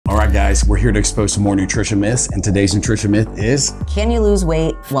right, guys, we're here to expose some more nutrition myths, and today's nutrition myth is... Can you lose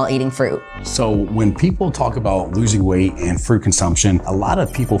weight while eating fruit? So when people talk about losing weight and fruit consumption, a lot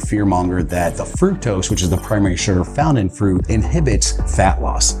of people fearmonger that the fructose, which is the primary sugar found in fruit, inhibits fat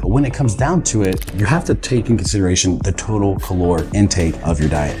loss. But when it comes down to it, you have to take in consideration the total caloric intake of your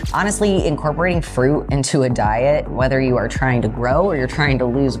diet. Honestly, incorporating fruit into a diet, whether you are trying to grow or you're trying to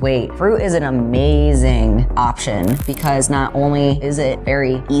lose weight, fruit is an amazing option because not only is it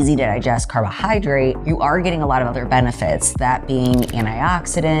very easy to digest carbohydrate, you are getting a lot of other benefits, that being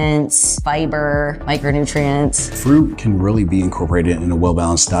antioxidants, fiber, micronutrients. Fruit can really be incorporated in a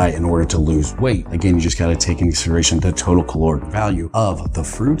well-balanced diet in order to lose weight. Again, you just got to take into consideration the total caloric value of the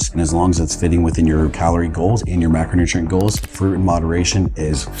fruits, and as long as it's fitting within your calorie goals and your macronutrient goals, fruit in moderation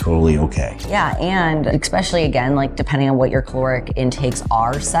is totally okay. Yeah, and especially again, like depending on what your caloric intakes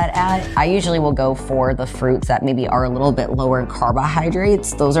are set at, I usually will go for the fruits that maybe are a little bit lower in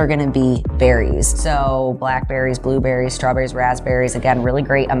carbohydrates. Those are gonna be berries. So blackberries, blueberries, strawberries, raspberries, again, really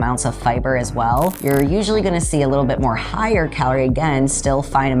great amounts of fiber as well. You're usually gonna see a little bit more higher calorie, again, still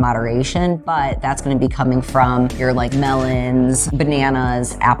fine in moderation, but that's gonna be coming from your like melons,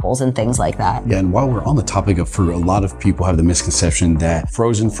 bananas, apples, and things like that. Yeah, and while we're on the topic of fruit, a lot of people have the misconception that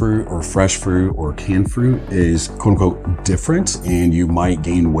frozen fruit or fresh fruit or canned fruit is quote unquote different, and you might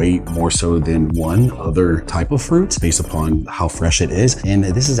gain weight more so than one other type of fruit based upon how fresh it is. And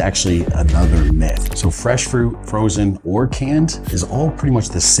this is actually another myth. So fresh fruit, frozen, or canned is all pretty much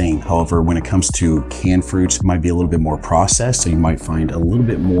the same. However, when it comes to canned fruits, it might be a little bit more processed. So you might find a little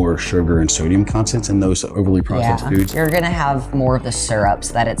bit more sugar and sodium contents in those overly processed foods. You're gonna have more of the syrups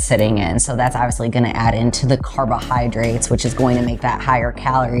that it's sitting in. So that's obviously gonna add into the carbohydrates, which is going to make that higher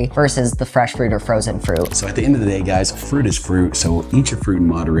calorie versus the fresh fruit or frozen fruit. So at the end of the day, guys, fruit is fruit. So eat your fruit in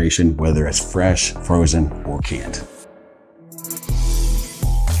moderation, whether it's fresh, frozen, or canned.